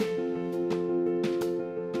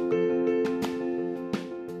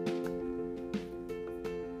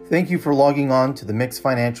Thank you for logging on to the MiiX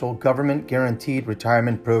Financial Government Guaranteed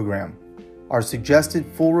Retirement Program, our suggested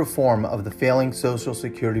full reform of the failing Social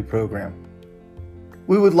Security program.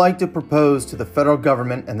 We would like to propose to the federal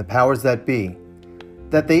government and the powers that be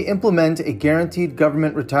that they implement a Guaranteed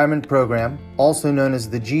Government Retirement Program, also known as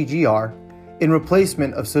the GGR, in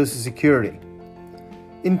replacement of Social Security.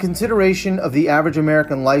 In consideration of the average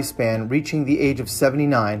American lifespan reaching the age of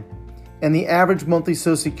 79, and the average monthly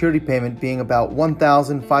Social Security payment being about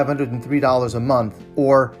 $1,503 a month,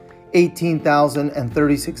 or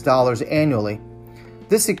 $18,036 annually,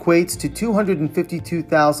 this equates to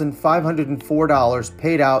 $252,504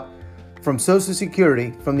 paid out from Social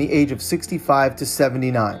Security from the age of 65 to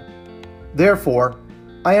 79. Therefore,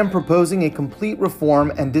 I am proposing a complete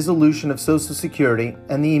reform and dissolution of Social Security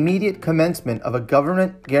and the immediate commencement of a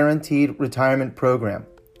government-guaranteed retirement program.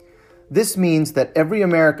 This means that every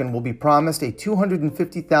American will be promised a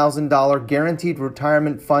 $250,000 guaranteed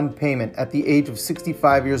retirement fund payment at the age of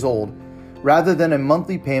 65 years old, rather than a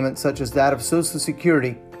monthly payment such as that of Social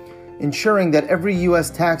Security, ensuring that every U.S.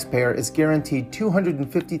 taxpayer is guaranteed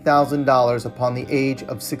 $250,000 upon the age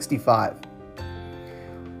of 65.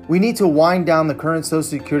 We need to wind down the current Social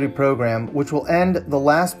Security program, which will end the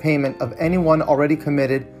last payment of anyone already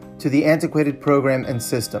committed to the antiquated program and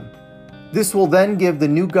system. This will then give the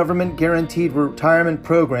new government guaranteed retirement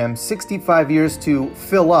program 65 years to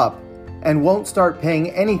fill up and won't start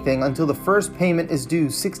paying anything until the first payment is due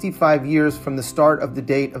 65 years from the start of the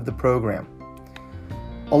date of the program.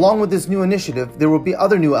 Along with this new initiative, there will be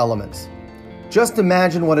other new elements. Just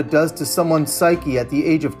imagine what it does to someone's psyche at the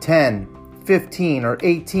age of 10, 15, or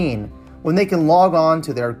 18 when they can log on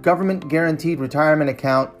to their government guaranteed retirement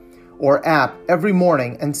account or app every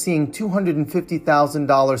morning and seeing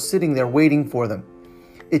 $250,000 sitting there waiting for them.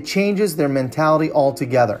 It changes their mentality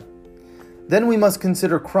altogether. Then we must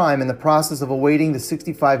consider crime in the process of awaiting the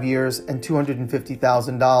 65 years and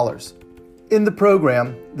 $250,000. In the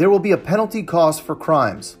program, there will be a penalty cost for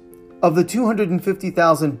crimes. Of the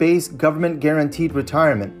 $250,000 base government guaranteed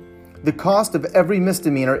retirement, the cost of every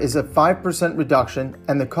misdemeanor is a 5% reduction,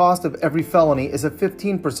 and the cost of every felony is a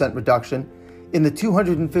 15% reduction in the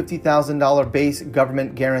 $250,000 base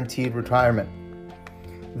government guaranteed retirement.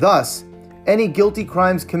 Thus, any guilty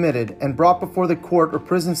crimes committed and brought before the court or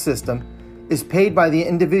prison system is paid by the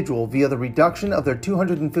individual via the reduction of their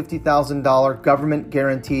 $250,000 government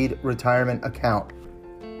guaranteed retirement account.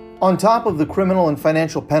 On top of the criminal and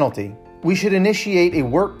financial penalty, we should initiate a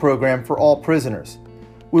work program for all prisoners.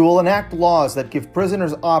 We will enact laws that give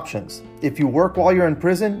prisoners options. If you work while you're in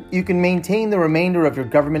prison, you can maintain the remainder of your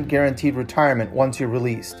government-guaranteed retirement once you're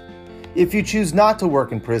released. If you choose not to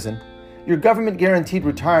work in prison, your government-guaranteed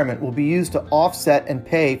retirement will be used to offset and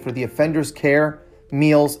pay for the offender's care,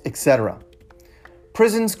 meals, etc.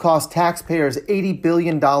 Prisons cost taxpayers $80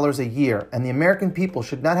 billion a year, and the American people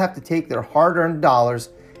should not have to take their hard-earned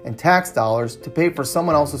dollars and tax dollars to pay for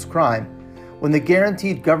someone else's crime, when the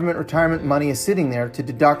guaranteed government retirement money is sitting there to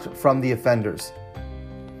deduct from the offenders.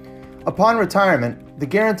 Upon retirement, the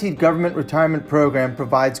Guaranteed Government Retirement Program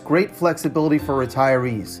provides great flexibility for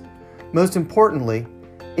retirees. Most importantly,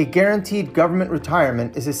 a guaranteed government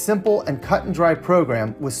retirement is a simple and cut-and-dry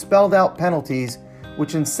program with spelled-out penalties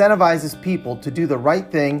which incentivizes people to do the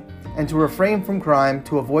right thing and to refrain from crime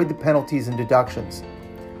to avoid the penalties and deductions.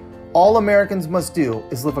 All Americans must do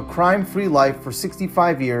is live a crime-free life for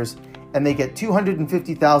 65 years and they get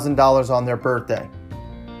 $250,000 on their birthday.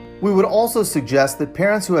 We would also suggest that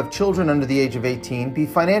parents who have children under the age of 18 be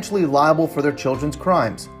financially liable for their children's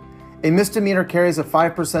crimes. A misdemeanor carries a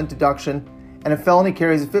 5% deduction and a felony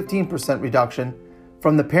carries a 15% reduction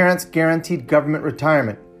from the parent's guaranteed government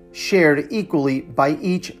retirement, shared equally by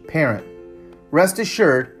each parent. Rest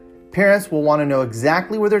assured, parents will want to know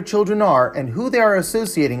exactly where their children are and who they are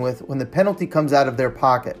associating with when the penalty comes out of their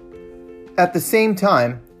pocket. At the same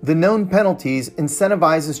time, the known penalties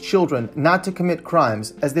incentivizes children not to commit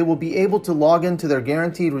crimes, as they will be able to log into their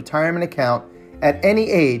guaranteed retirement account at any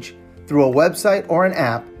age through a website or an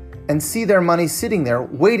app and see their money sitting there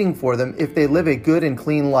waiting for them if they live a good and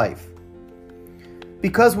clean life.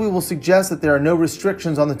 Because we will suggest that there are no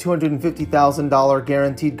restrictions on the $250,000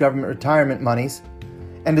 guaranteed government retirement monies,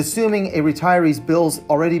 and assuming a retiree's bills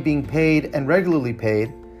already being paid and regularly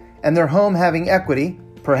paid, and their home having equity,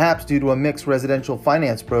 perhaps due to a mixed residential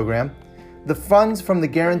finance program, the funds from the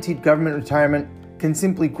guaranteed government retirement can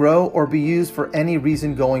simply grow or be used for any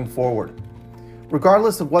reason going forward.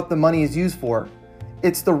 Regardless of what the money is used for,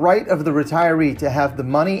 it's the right of the retiree to have the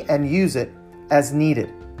money and use it as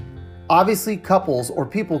needed. Obviously, couples or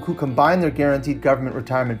people who combine their guaranteed government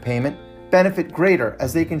retirement payment benefit greater,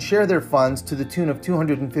 as they can share their funds to the tune of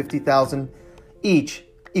 $250,000 each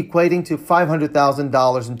equating to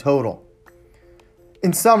 $500,000 in total.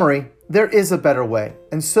 In summary, there is a better way,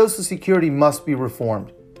 and Social Security must be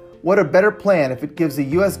reformed. What a better plan if it gives the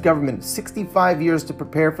U.S. government 65 years to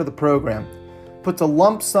prepare for the program, puts a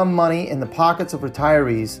lump sum money in the pockets of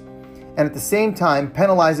retirees, and at the same time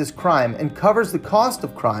penalizes crime and covers the cost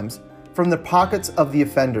of crimes from the pockets of the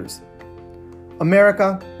offenders.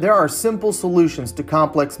 America, there are simple solutions to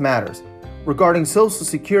complex matters. Regarding Social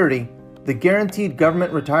Security, the Guaranteed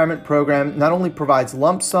Government Retirement Program not only provides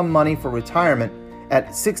lump sum money for retirement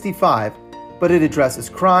at 65, but it addresses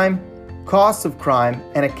crime, costs of crime,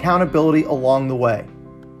 and accountability along the way.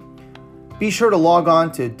 Be sure to log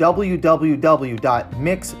on to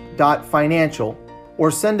www.miix.financial or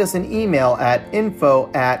send us an email at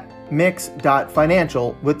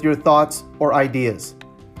info@miix.financial with your thoughts or ideas.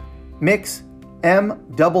 MiiX,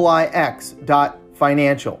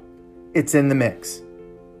 MiiX.financial. It's in the mix.